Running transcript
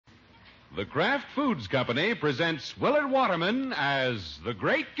The Kraft Foods Company presents Willard Waterman as the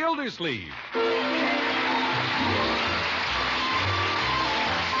Great Gildersleeve.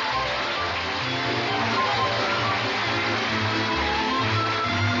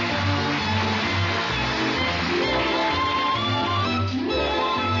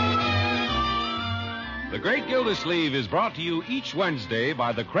 The Great Gildersleeve is brought to you each Wednesday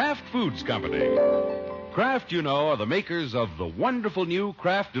by the Kraft Foods Company. Kraft, you know, are the makers of the wonderful new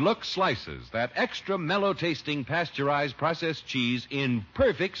Kraft Deluxe Slices, that extra mellow-tasting pasteurized processed cheese in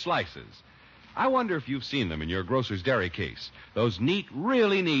perfect slices. I wonder if you've seen them in your grocer's dairy case. Those neat,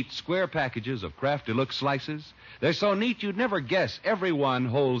 really neat square packages of Kraft Deluxe Slices. They're so neat you'd never guess every one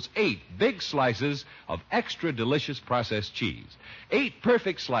holds 8 big slices of extra delicious processed cheese. 8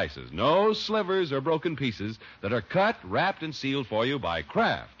 perfect slices, no slivers or broken pieces, that are cut, wrapped, and sealed for you by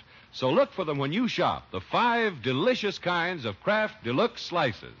Kraft. So look for them when you shop, the 5 delicious kinds of Kraft Deluxe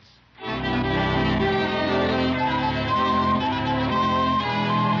Slices.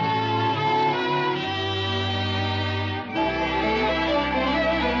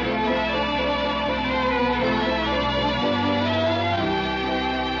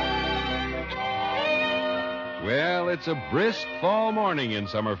 Well, it's a brisk fall morning in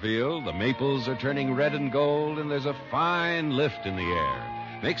Summerfield. The maples are turning red and gold, and there's a fine lift in the air.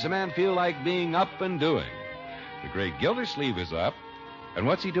 Makes a man feel like being up and doing. The Great Gildersleeve is up. And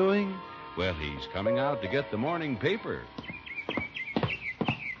what's he doing? Well, he's coming out to get the morning paper.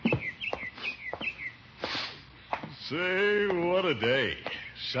 Say, what a day.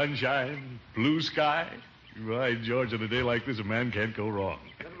 Sunshine, blue sky. By George, on a day like this, a man can't go wrong.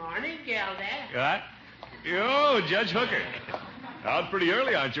 Good morning, Gilda. What? Oh, Judge Hooker. Out pretty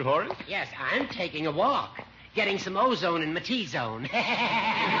early, aren't you, Horace? Yes, I'm taking a walk. Getting some ozone in my T-zone. That's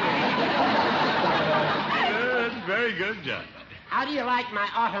very good, Judge. How do you like my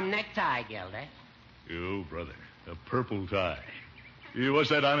autumn necktie, Gilda? Oh, brother, a purple tie. What's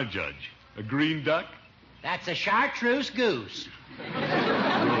that on it, Judge? A green duck? That's a chartreuse goose. Oh,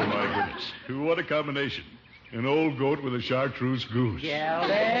 my goodness. What a combination. An old goat with a chartreuse goose.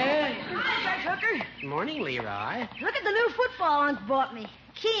 Gilda. Hi, Judge Hooker. Good morning, Leroy. Look at the new football Unc bought me.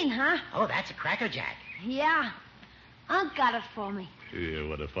 Keen, huh? Oh, that's a Cracker Jack. Yeah. Unc got it for me. Yeah,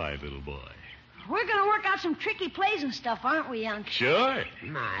 what a fine little boy. We're going to work out some tricky plays and stuff, aren't we, Unc? Sure.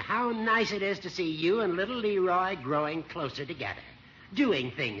 My, how nice it is to see you and little Leroy growing closer together. Doing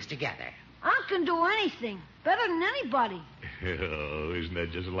things together. Unc can do anything. Better than anybody. Oh, isn't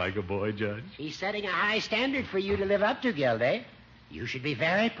that just like a boy, Judge? He's setting a high standard for you to live up to, Gilda. You should be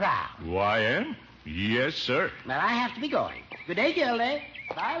very proud. Why, am? Yes, sir. Well, I have to be going. Good day, Gilda.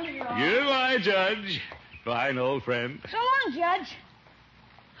 Bye, Leroy. Goodbye, Judge. Fine old friend. So long, Judge.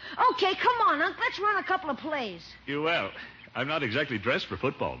 Okay, come on, Unc. Let's run a couple of plays. Well, I'm not exactly dressed for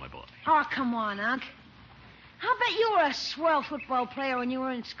football, my boy. Oh, come on, Unc. I'll bet you were a swell football player when you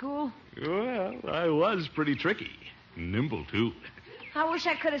were in school. Well, I was pretty tricky. Nimble, too. I wish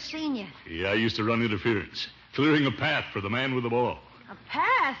I could have seen you. Yeah, I used to run interference, clearing a path for the man with the ball. A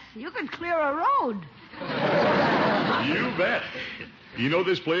path? You could clear a road. You bet. You know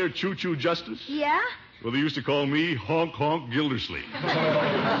this player, Choo Choo Justice? Yeah? Well, they used to call me Honk Honk Gildersleeve.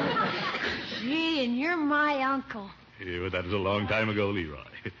 Gee, and you're my uncle. Yeah, but that was a long time ago, Leroy.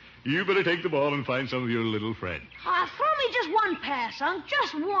 You better take the ball and find some of your little friends. Throw me just one pass, Unc.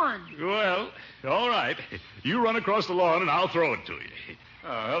 Just one. Well, all right. You run across the lawn and I'll throw it to you.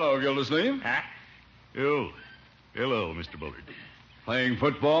 Hello, Gildersleeve. Huh? Oh, hello, Mr. Bullard. Playing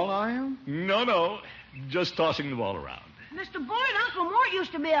football, are you? No. Just tossing the ball around. Mr. Bullard, Uncle Mort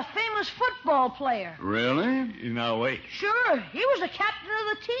used to be a famous football player. Really? Now, wait. Sure. He was the captain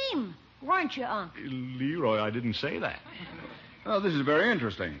of the team. Weren't you, Unc? Leroy, I didn't say that. Oh, this is very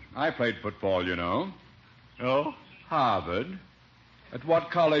interesting. I played football, you know. Oh? Harvard. At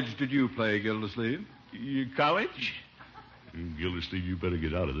what college did you play, Gildersleeve? College? Gildersleeve, you better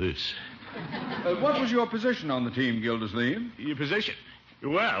get out of this. What was your position on the team, Gildersleeve? Your position?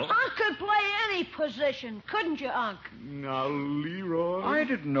 Well... Unc could play any position, couldn't you, Unc? Now, Leroy... I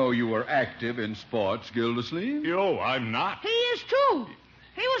didn't know you were active in sports, Gildersleeve. Oh, I'm not. He is, too.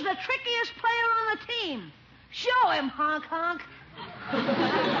 He was the trickiest player on the team. Show him, Honk Honk. Show him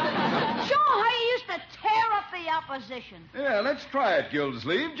how you used to tear up the opposition. Yeah, let's try it,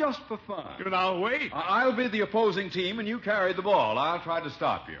 Gildersleeve, just for fun. Now, wait. I'll be the opposing team, and you carry the ball. I'll try to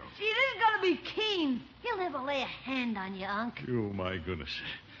stop you. Gee, this is going to be keen. He'll never lay a hand on you, Unc. Oh, my goodness.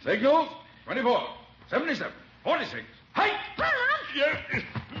 Signal, 24, 77, 46. Height! Run, Unc.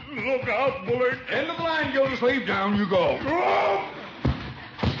 Yeah. Look out, Bullard. End of the line, Gildersleeve. Down you go.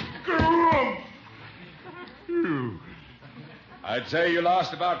 I'd say you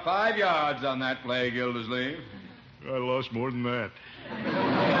lost about 5 yards on that play, Gildersleeve. I lost more than that.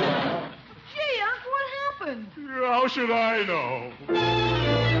 Gee, Unc, what happened? How should I know?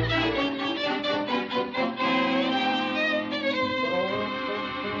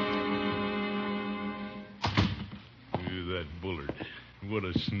 That Bullard. What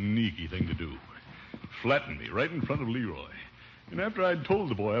a sneaky thing to do. Flatten me right in front of Leroy. And after I'd told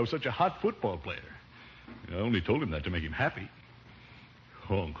the boy I was such a hot football player. I only told him that to make him happy.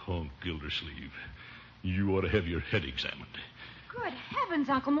 Honk, Gildersleeve. You ought to have your head examined. Good heavens,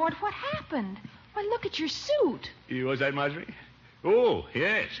 Uncle Mort, what happened? Why, look at your suit. Was that Marjorie? Oh,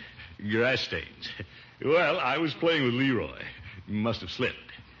 yes. Grass stains. Well, I was playing with Leroy. Must have slipped.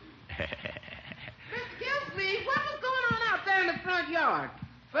 Gildersleeve, what was going on out there in the front yard?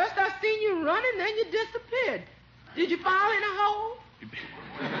 First I seen you running, then you disappeared. Did you fall in a hole?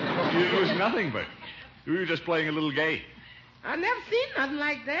 It was nothing, Bertie. We were just playing a little game. I never seen nothing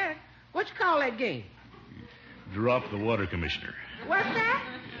like that. What you call that game? Drop the water commissioner. What's that?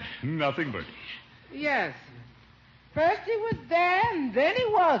 Nothing, Bertie. Yes. First he was there, and then he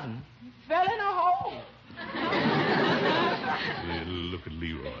wasn't. He fell in a hole. Look at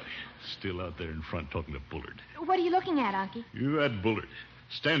Leroy. Still out there in front talking to Bullard. What are you looking at, Unky? That Bullard.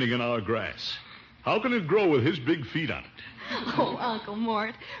 Standing in our grass. How can it grow with his big feet on it? Oh, Uncle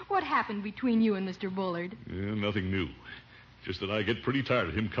Mort, what happened between you and Mr. Bullard? Nothing new. Just that I get pretty tired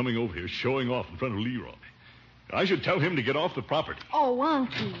of him coming over here showing off in front of Leroy. I should tell him to get off the property. Oh,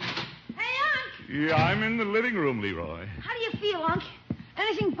 Unky. Hey, Unc! Yeah, I'm in the living room, Leroy. How do you feel, Unc?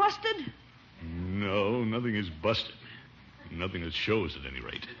 Anything busted? No, nothing is busted. Nothing that shows at any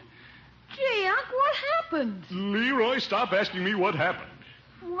rate. Gee, Unc, what happened? Leroy, stop asking me what happened.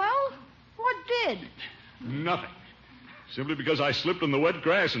 Well, what did? Nothing. Simply because I slipped in the wet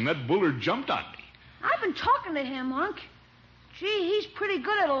grass and that Bullard jumped on me. I've been talking to him, Unc. Gee, he's pretty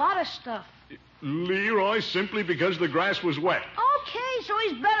good at a lot of stuff. Leroy, simply because the grass was wet. Okay, so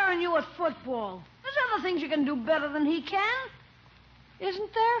he's better than you at football. There's other things you can do better than he can.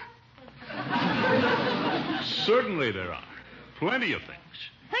 Isn't there? Certainly there are. Plenty of things.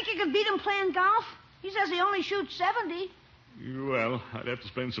 Think you could beat him playing golf? He says he only shoots 70. Well, I'd have to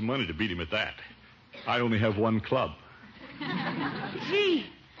spend some money to beat him at that. I only have one club. Gee,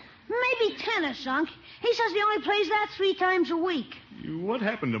 maybe tennis, Unc. He says he only plays that 3 times a week. What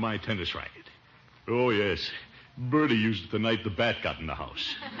happened to my tennis racket? Oh, yes. Bertie used it the night the bat got in the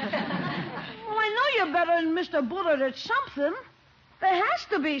house. Well, I know you're better than Mr. Bullard at something. There has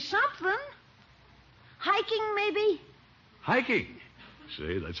to be something. Hiking, maybe? Hiking?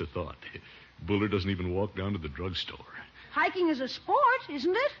 Say, that's a thought. Bullard doesn't even walk down to the drugstore. Hiking is a sport,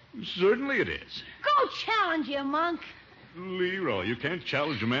 isn't it? Certainly it is. Go challenge him, Monk. Leroy, you can't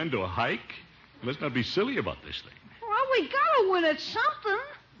challenge a man to a hike. Let's not be silly about this thing. Well, we gotta win at something.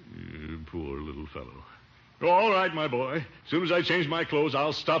 Poor little fellow. All right, my boy. As soon as I change my clothes,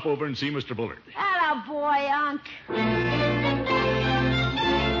 I'll stop over and see Mr. Bullard. Atta boy, Unc.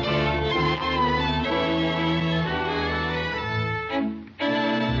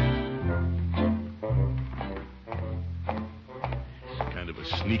 Kind of a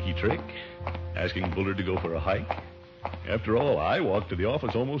sneaky trick, asking Bullard to go for a hike. After all, I walk to the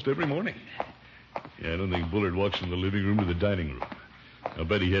office almost every morning. Yeah, I don't think Bullard walks from the living room to the dining room. I'll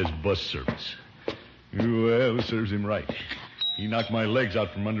bet he has bus service. Well, it serves him right. He knocked my legs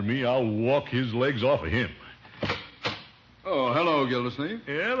out from under me. I'll walk his legs off of him. Oh, hello, Gildersleeve.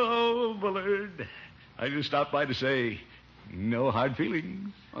 Hello, Bullard. I just stopped by to say, no hard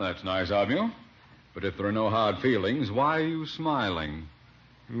feelings. Well, that's nice of you. But if there are no hard feelings, why are you smiling?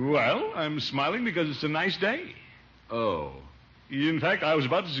 Well, I'm smiling because it's a nice day. Oh. In fact, I was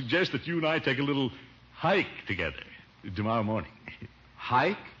about to suggest that you and I take a little hike together tomorrow morning.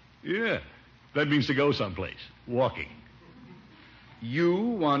 Hike? Yeah. That means to go someplace. Walking. You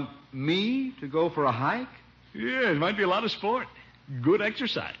want me to go for a hike? Yeah, it might be a lot of sport. Good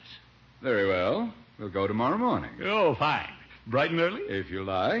exercise. Very well. We'll go tomorrow morning. Oh, fine. Bright and early? If you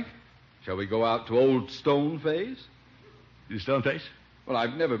like. Shall we go out to Old Stoneface? Stoneface? Well,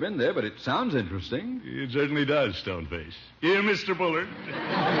 I've never been there, but it sounds interesting. It certainly does, Stoneface. Here, Mr. Bullard.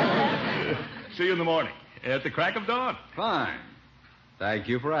 See you in the morning. At the crack of dawn. Fine. Thank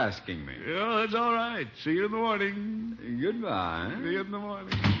you for asking me. Oh, that's all right. See you in the morning. Goodbye. See you in the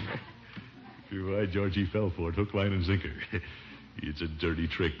morning. Why, George, he fell for it, hook, line, and sinker. It's a dirty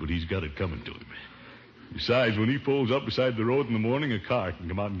trick, but he's got it coming to him. Besides, when he pulls up beside the road in the morning, a car can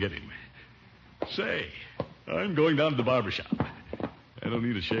come out and get him. Say, I'm going down to the barber shop. I don't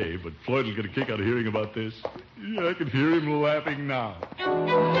need a shave, but Floyd will get a kick out of hearing about this. Yeah, I can hear him laughing now.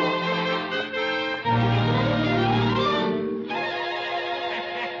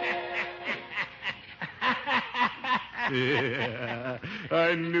 Yeah,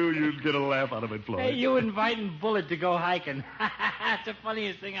 I knew you'd get a laugh out of it, Floyd. Hey, you inviting Bullard to go hiking. That's the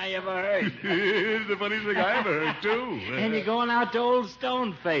funniest thing I ever heard. It's the funniest thing I ever heard, too. And you're going out to Old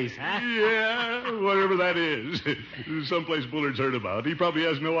Stone Face, huh? Yeah, whatever that is. Someplace Bullard's heard about. He probably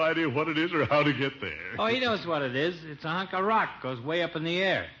has no idea what it is or how to get there. Oh, he knows what it is. It's a hunk of rock. Goes way up in the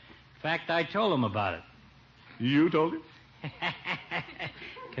air. In fact, I told him about it. You told him?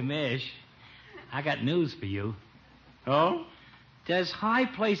 Commish, I got news for you. Oh? Does high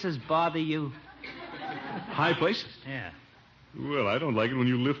places bother you? High places? Yeah. Well, I don't like it when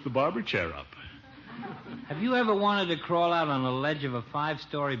you lift the barber chair up. Have you ever wanted to crawl out on the ledge of a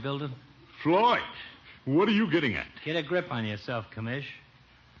 5-story building? Floyd, what are you getting at? Get a grip on yourself, Commish.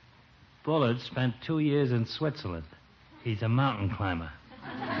 Bullard spent 2 years in Switzerland. He's a mountain climber.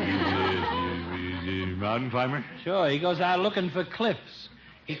 He's a mountain climber? Sure, he goes out looking for cliffs.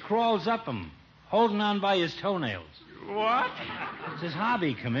 He crawls up them, holding on by his toenails. What? It's his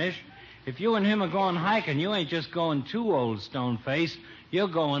hobby, Commish. If you and him are going hiking, you ain't just going to Old Stone Face. You're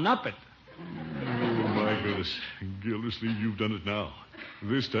going up it. Oh, my goodness. Gildersleeve, you've done it now.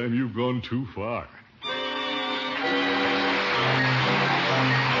 This time you've gone too far.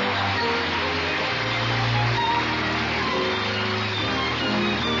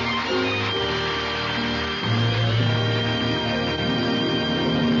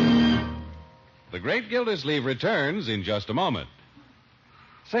 The Great Gildersleeve returns in just a moment.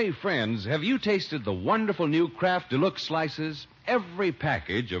 Say, friends, have you tasted the wonderful new Kraft Deluxe slices? Every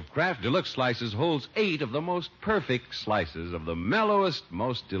package of Kraft Deluxe slices holds 8 of the most perfect slices of the mellowest,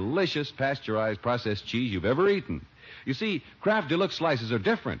 most delicious pasteurized processed cheese you've ever eaten. You see, Kraft Deluxe slices are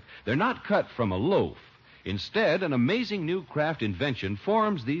different. They're not cut from a loaf. Instead, an amazing new Kraft invention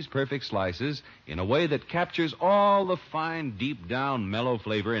forms these perfect slices in a way that captures all the fine, deep-down, mellow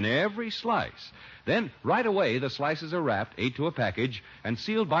flavor in every slice. Then, right away, the slices are wrapped, 8 to a package, and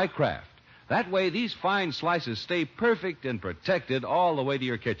sealed by Kraft. That way, these fine slices stay perfect and protected all the way to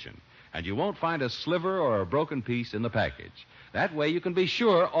your kitchen. And you won't find a sliver or a broken piece in the package. That way, you can be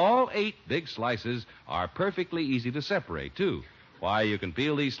sure all 8 big slices are perfectly easy to separate, too. Why, you can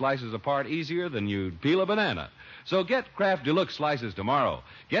peel these slices apart easier than you'd peel a banana. So get Kraft Deluxe slices tomorrow.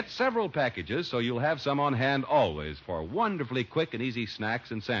 Get several packages so you'll have some on hand always for wonderfully quick and easy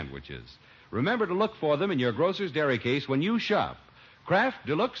snacks and sandwiches. Remember to look for them in your grocer's dairy case when you shop. Kraft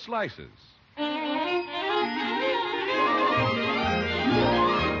Deluxe slices.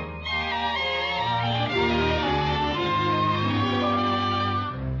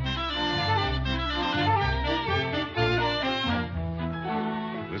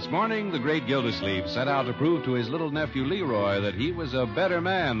 This morning, the great Gildersleeve set out to prove to his little nephew Leroy that he was a better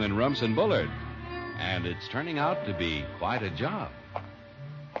man than Rumson Bullard. And it's turning out to be quite a job.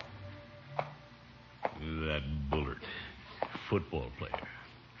 That Bullard, football player,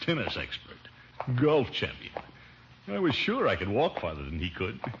 tennis expert, golf champion. I was sure I could walk farther than he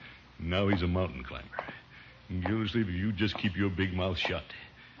could. Now he's a mountain climber. Gildersleeve, if you just keep your big mouth shut.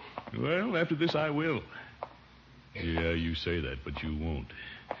 Well, after this, I will. Yeah, you say that, but you won't.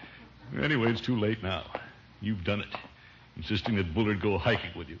 Anyway, it's too late now. You've done it, insisting that Bullard go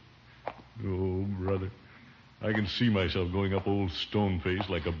hiking with you. Oh, brother, I can see myself going up Old Stone Face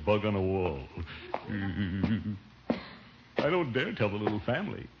like a bug on a wall. I don't dare tell the little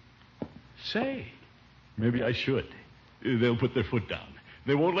family. Say, maybe I should. They'll put their foot down.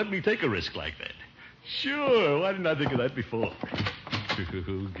 They won't let me take a risk like that. Sure, why didn't I think of that before?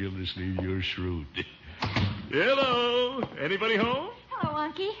 Oh, Gildersleeve, you're shrewd. Hello, anybody home? Hello,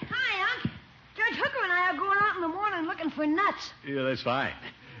 Unky. Hi, Unc. Judge Hooker and I are going out in the morning looking for nuts. Yeah, that's fine.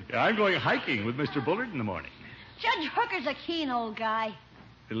 I'm going hiking with Mr. Bullard in the morning. Judge Hooker's a keen old guy.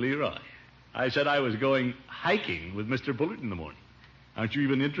 Leroy, I said I was going hiking with Mr. Bullard in the morning. Aren't you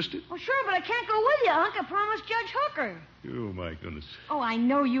even interested? Well, sure, but I can't go with you, Unc. I promised Judge Hooker. Oh, my goodness. Oh, I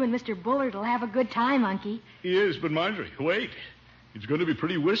know you and Mr. Bullard will have a good time, Unky. Yes, but Marjorie, wait. It's going to be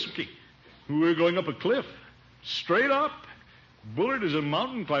pretty risky. We're going up a cliff. Straight up. Bullard is a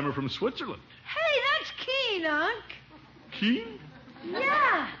mountain climber from Switzerland. Hey, that's keen, Unc. Keen?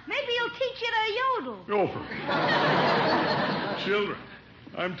 Yeah, maybe he'll teach you to yodel. Go for it. Children,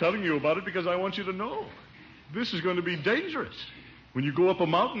 I'm telling you about it because I want you to know. This is going to be dangerous. When you go up a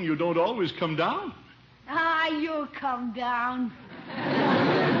mountain, you don't always come down. Ah, you'll come down.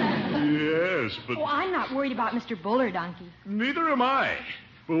 Yes, but... Oh, I'm not worried about Mr. Bullard, Unky. Neither am I.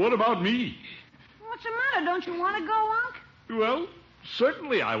 But what about me? What's the matter? Don't you want to go, Unc? Well,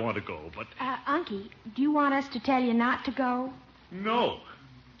 certainly I want to go, but... Unky, do you want us to tell you not to go? No.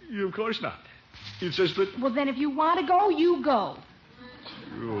 Of course not. It's just that... Well, then if you want to go, you go.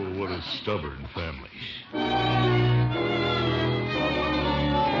 Oh, what a stubborn family.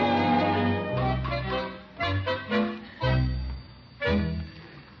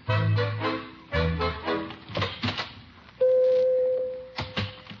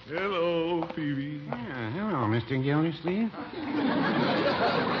 Hello, Peavy. Hello, Mr. Gildersleeve. What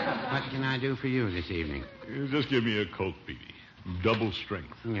can I do for you this evening? Just give me a Coke, Peavy. Double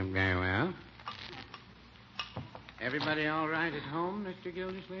strength. Very well. Everybody all right at home, Mr.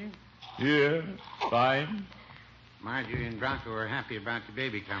 Gildersleeve? Yeah, fine. Marjorie and Bronco are happy about the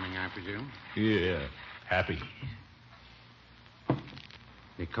baby coming, I presume. Yeah, happy.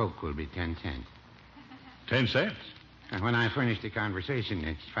 The Coke will be 10 cents. 10 cents? And when I finish the conversation,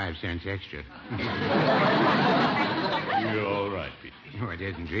 it's 5 cents extra. You're all right, Peavy. No, it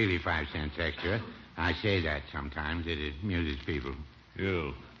isn't really 5 cents extra. I say that sometimes. It amuses people.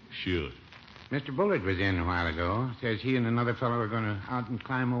 Oh, sure. Mr. Bullard was in a while ago. Says he and another fellow are going to out and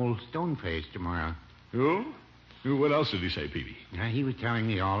climb old Stoneface tomorrow. Oh? What else did he say, Peavy? He was telling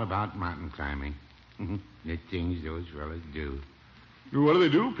me all about mountain climbing. The things those fellows do. What do they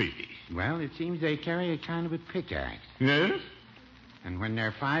do, Peavy? Well, it seems they carry a kind of a pickaxe. Yes? And when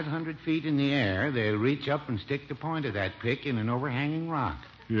they're 500 feet in the air, they'll reach up and stick the point of that pick in an overhanging rock.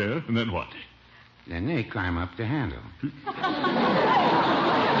 Yeah, and then what? Then they climb up the handle. Oh,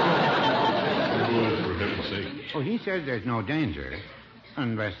 for heaven's sake. Oh, he says there's no danger.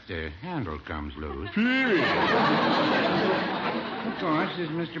 Unless the handle comes loose. Peavy! Of course, as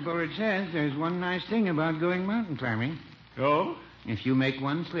Mr. Bullard says, there's one nice thing about going mountain climbing. Oh? If you make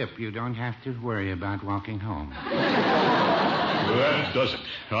one slip, you don't have to worry about walking home. That doesn't.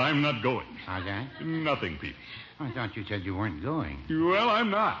 I'm not going. How's that? Nothing, Peavy. I thought you said you weren't going. Well,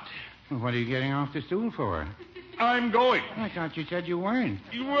 I'm not. Well, what are you getting off the stool for? I'm going. I thought you said you weren't.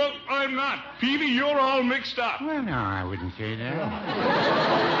 Well, I'm not. Peavy, you're all mixed up. Well, no, I wouldn't say that.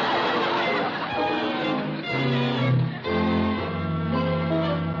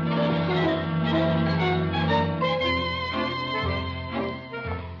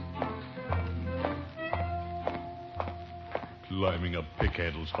 Climbing up pick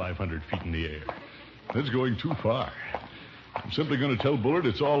handles 500 feet in the air. That's going too far. I'm simply going to tell Bullard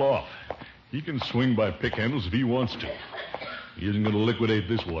it's all off. He can swing by pick handles if he wants to. He isn't going to liquidate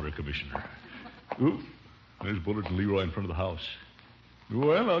this water commissioner. Ooh, there's Bullard and Leroy in front of the house.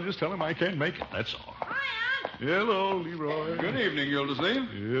 Well, I'll just tell him I can't make it, that's all. Hi, Unc. Hello, Leroy. Good evening, Gildersleeve.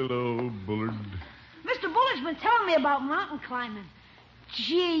 Hello, Bullard. Mr. Bullard's been telling me about mountain climbing.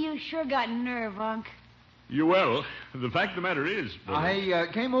 Gee, you sure got nerve, Unc. Well, the fact of the matter is, Bullard. I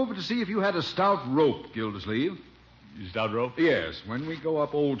came over to see if you had a stout rope, Gildersleeve. Stout rope? Yes, when we go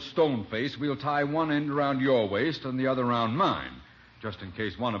up Old Stoneface, we'll tie one end around your waist and the other around mine, just in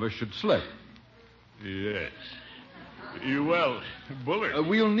case one of us should slip. Yes. Well, Bullard.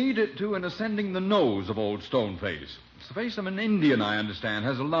 We'll need it, too, in ascending the nose of Old Stoneface. It's the face of an Indian, I understand,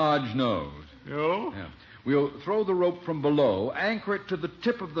 has a large nose. Oh? Yeah. We'll throw the rope from below, anchor it to the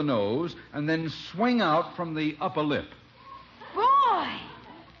tip of the nose, and then swing out from the upper lip. Boy,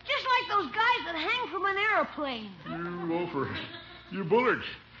 just like those guys that hang from an airplane. You loafer. You Bullard.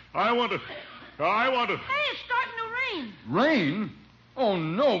 I want to. Hey, it's starting to rain. Rain? Oh,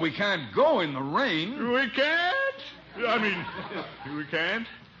 no, we can't go in the rain. We can't? I mean, we can't?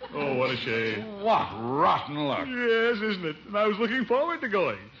 Oh, what a shame. What rotten luck. Yes, isn't it? And I was looking forward to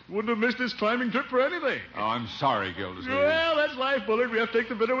going. Wouldn't have missed this climbing trip for anything. Oh, I'm sorry, Gildersleeve. Well, that's life, Bullard. We have to take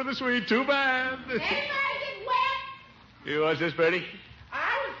the bitter with the sweet. Too bad. Anybody get wet? You watch this, Bertie?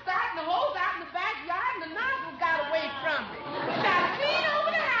 I was starting to hose out in the backyard, and the nozzle got away from me. Got clean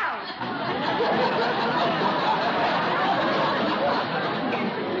over the house.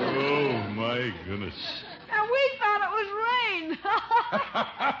 Oh, my goodness. And we thought it was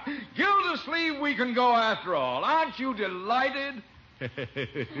rain. Gildersleeve, we can go after all. Aren't you delighted?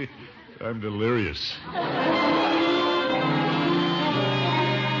 I'm delirious.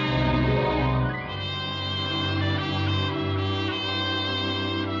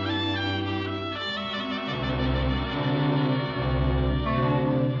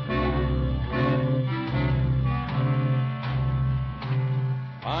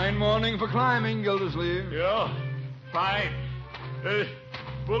 Fine morning for climbing, Gildersleeve. Yeah, fine.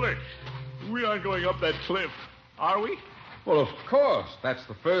 Bullard, we aren't going up that cliff, are we? Well, of course. That's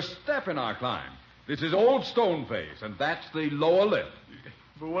the first step in our climb. This is Old Stoneface, and that's the lower lip.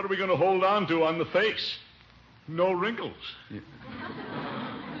 But what are we going to hold on to on the face? No wrinkles.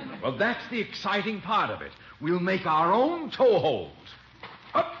 Well, that's the exciting part of it. We'll make our own toe holds.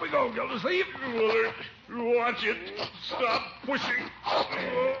 Up we go, Gildersleeve. Bullard, watch it. Stop pushing.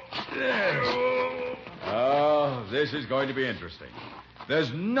 Oh, this is going to be interesting.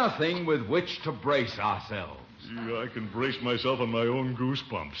 There's nothing with which to brace ourselves. Gee, I can brace myself on my own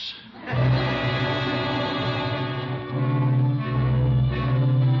goosebumps.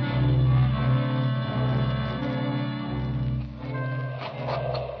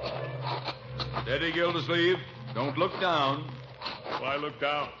 Steady, Gildersleeve. Don't look down. Why look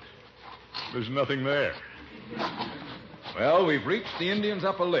down? There's nothing there. Well, we've reached the Indian's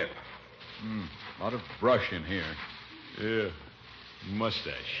upper lip. A lot of brush in here. Yeah,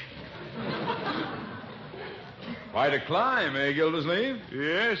 mustache. Quite a climb, eh, Gildersleeve?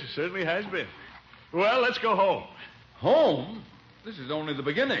 Yes, it certainly has been. Well, let's go home. Home? This is only the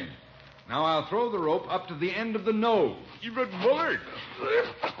beginning. Now I'll throw the rope up to the end of the nose. But Bullard.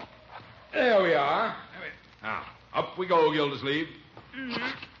 There we are. Now, up we go, Gildersleeve.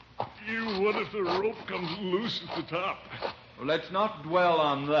 What if the rope comes loose at the top? Well, let's not dwell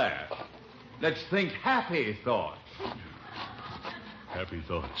on that. Let's think happy thoughts. Happy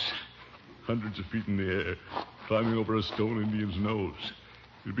thoughts. Hundreds of feet in the air, climbing over a stone Indian's nose.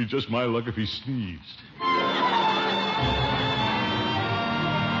 It'd be just my luck if he sneezed.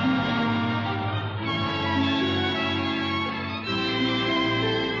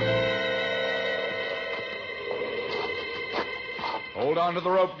 Hold on to the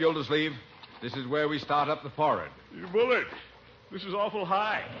rope, Gildersleeve. This is where we start up the forehead. Bullard, this is awful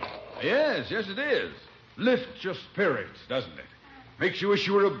high. Yes, it is. Lifts your spirits, doesn't it? Makes you wish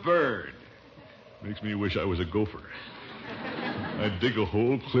you were a bird. Makes me wish I was a gopher. I'd dig a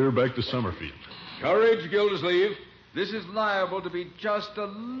hole clear back to Summerfield. Courage, Gildersleeve. This is liable to be just a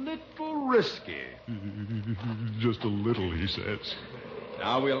little risky. Just a little, he says.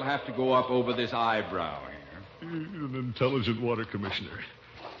 Now we'll have to go up over this eyebrow here. An intelligent water commissioner.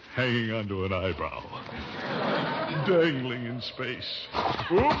 Hanging onto an eyebrow. Dangling in space.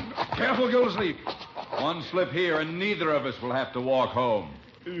 Oop! Careful, Gildersleeve. One slip here and neither of us will have to walk home.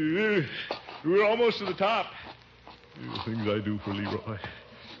 We're almost to the top. The things I do for Leroy.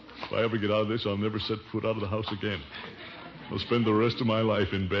 If I ever get out of this, I'll never set foot out of the house again. I'll spend the rest of my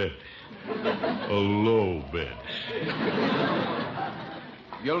life in bed. A low bed.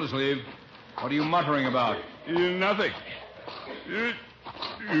 Gildersleeve, what are you muttering about? Nothing.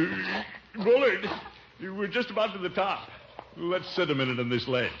 Bullard, we're just about to the top. Let's sit a minute on this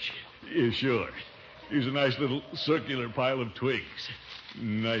ledge. Yeah, sure. Here's a nice little circular pile of twigs.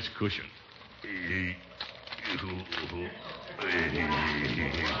 Nice cushion.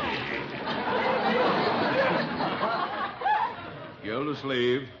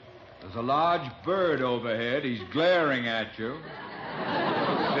 Gildersleeve, there's a large bird overhead. He's glaring at you.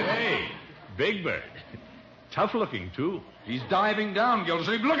 Hey, big bird. Tough looking, too. He's diving down,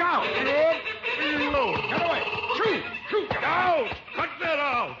 Gildersleeve. Look out! Get away! Shoot! Get out! Cut that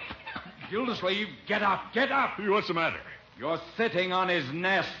out! Gildersleeve, get up! What's the matter? You're sitting on his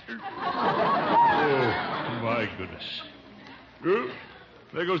nest. Oh, my goodness.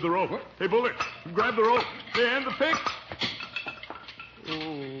 There goes the rope. Hey, Bullard, grab the rope. And the pick.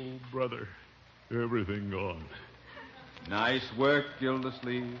 Oh, brother, everything gone. Nice work,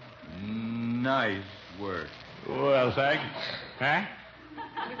 Gildersleeve. Nice work. Well, thanks. Huh?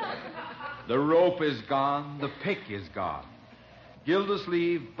 The rope is gone. The pick is gone.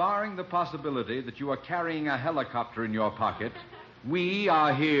 Gildersleeve, barring the possibility that you are carrying a helicopter in your pocket, we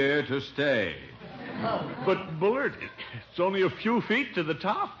are here to stay. But, Bullard, it's only a few feet to the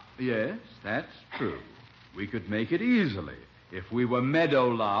top. Yes, that's true. We could make it easily if we were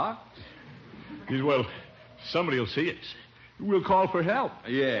meadowlarks. Well, somebody will see us. We'll call for help.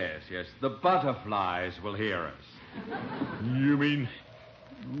 Yes. The butterflies will hear us. You mean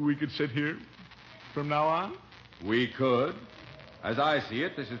we could sit here from now on? We could. As I see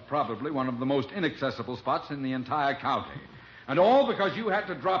it, this is probably one of the most inaccessible spots in the entire county. And all because you had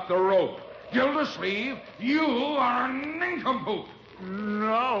to drop the rope. Gildersleeve, you are a nincompoop.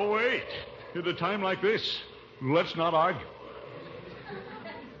 No, wait. At a time like this, let's not argue.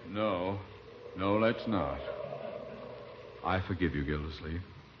 No, let's not. I forgive you, Gildersleeve.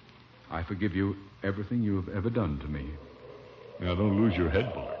 I forgive you everything you have ever done to me. Now, don't lose your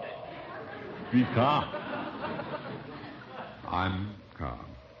head, Bullard. Be calm. I'm calm.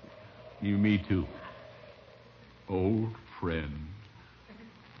 Me too. Old friend.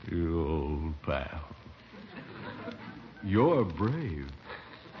 You old pal. You're brave.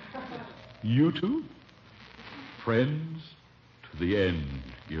 You too? Friends to the end,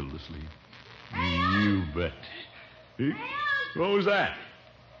 Gildersleeve. You bet. Hey, what was that?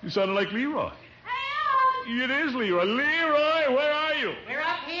 You sounded like Leroy. Hey, It is Leroy. Leroy, where are you? We're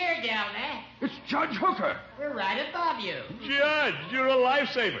up here, Gildy. It's Judge Hooker. We're right above you. Judge, you're a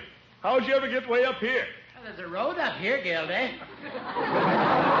lifesaver. How'd you ever get way up here? Well, there's a road up here, Gildy.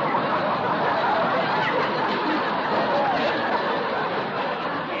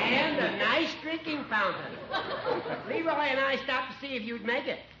 And a nice drinking fountain. Leroy and I stopped to see if you'd make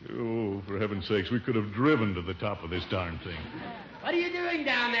it. Oh, for heaven's sakes, we could have driven to the top of this darn thing. What are you doing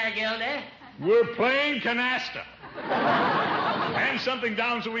down there, Gildy? We're playing canasta. Hand something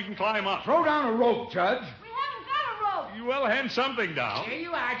down so we can climb up. Throw down a rope, Judge. We haven't got a rope. Well, hand something down. Here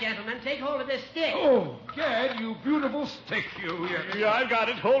you are, gentlemen. Take hold of this stick. Oh, Gad, you beautiful stick, you. Yeah, I've got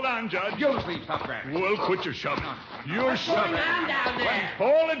it. Hold on, Judge. Gildersleeve, stop grabbing. Well, quit your shoving. You're Pulling shoving. on down there.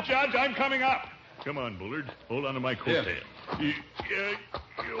 Hold it, Judge. I'm coming up. Come on, Bullard. Hold on to my coattail. Yeah.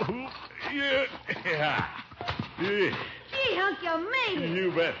 Gee, Unc, you made it.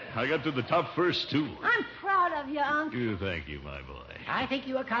 You bet. I got to the top first, too. I'm proud of you, Unc. Thank you, my boy. I think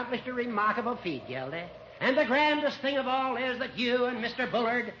you accomplished a remarkable feat, Gilda. And the grandest thing of all is that you and Mr.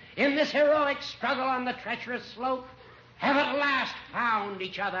 Bullard, in this heroic struggle on the treacherous slope, have at last found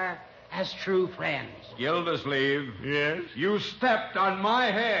each other as true friends. Gildersleeve. Yes? You stepped on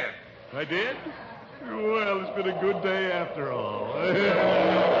my head. I did? Well, it's been a good day after all.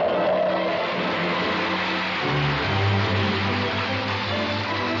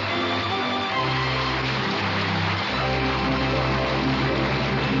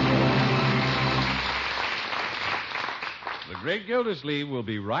 The Great Gildersleeve will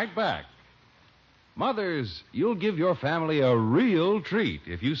be right back. Mothers, you'll give your family a real treat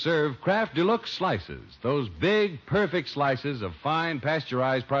if you serve Kraft Deluxe slices, those big, perfect slices of fine,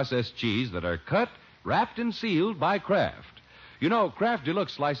 pasteurized processed cheese that are cut, wrapped, and sealed by Kraft. You know, Kraft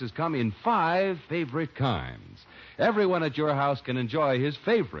Deluxe slices come in 5 favorite kinds. Everyone at your house can enjoy his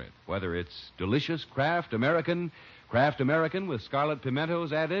favorite, whether it's delicious Kraft American with scarlet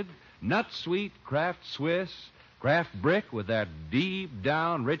pimentos added, nut sweet Kraft Swiss, Kraft Brick with that deep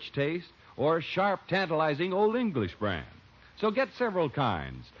down rich taste, or sharp, tantalizing Old English brand. So get several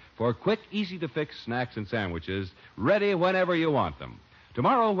kinds for quick, easy-to-fix snacks and sandwiches, ready whenever you want them.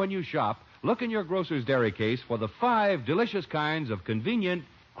 Tomorrow when you shop, look in your grocer's dairy case for the 5 delicious kinds of convenient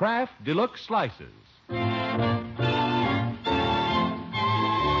Kraft Deluxe slices.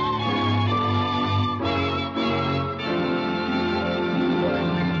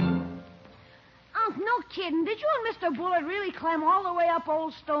 Kidding. Did you and Mr. Bullard really climb all the way up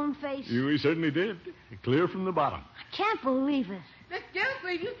Old Stone Face? We certainly did. Clear from the bottom. I can't believe it. Miss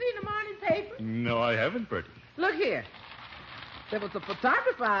Gildersleeve, you seen the morning paper? No, I haven't, Bertie. Look here. There was a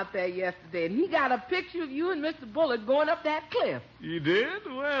photographer out there yesterday, and he got a picture of you and Mr. Bullard going up that cliff. You did?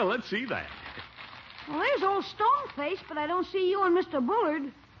 Well, let's see that. Well, there's Old Stone Face, but I don't see you and Mr.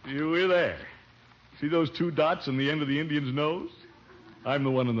 Bullard. You were there. See those 2 dots on the end of the Indian's nose? I'm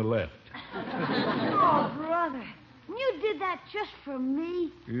the one on the left. Oh, brother. You did that just for me?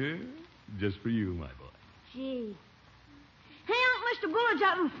 Yeah, just for you, my boy. Gee. Hey, Unc, Mr. Bullard's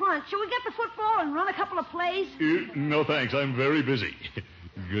out in front. Shall we get the football and run a couple of plays? No, thanks. I'm very busy.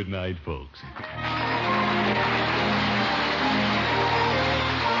 Good night, folks.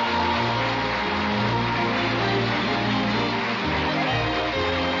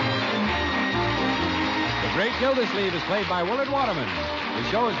 The Great Gildersleeve is played by Willard Waterman. The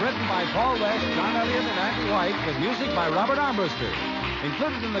show is written by Paul West, John Elliott, and Andy White, with music by Robert Armbruster.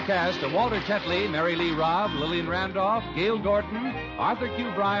 Included in the cast are Walter Tetley, Mary Lee Robb, Lillian Randolph, Gail Gordon, Arthur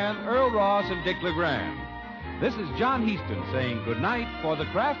Q. Bryan, Earl Ross, and Dick LeGrand. This is John Heaston saying goodnight for the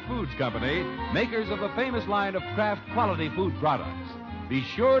Kraft Foods Company, makers of a famous line of Kraft quality food products. Be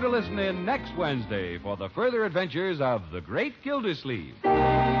sure to listen in next Wednesday for the further adventures of the Great Gildersleeve.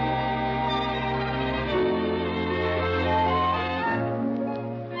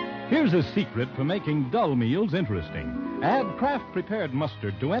 Here's a secret for making dull meals interesting. Add Kraft prepared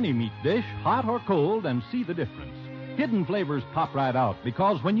mustard to any meat dish, hot or cold, and see the difference. Hidden flavors pop right out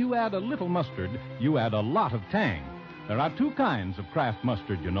because when you add a little mustard, you add a lot of tang. There are 2 kinds of Kraft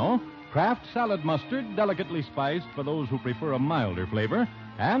mustard, you know. Kraft salad mustard, delicately spiced for those who prefer a milder flavor,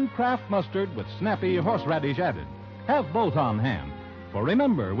 and Kraft mustard with snappy horseradish added. Have both on hand. For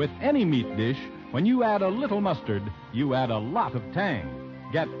remember, with any meat dish, when you add a little mustard, you add a lot of tang.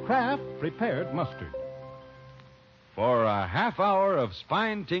 Get Kraft prepared mustard. For a half hour of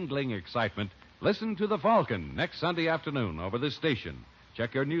spine-tingling excitement, listen to The Falcon next Sunday afternoon over this station.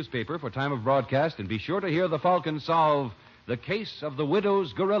 Check your newspaper for time of broadcast and be sure to hear The Falcon solve the case of the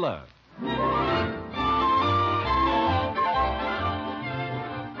widow's gorilla.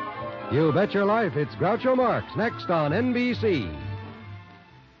 You Bet Your Life, it's Groucho Marx next on NBC.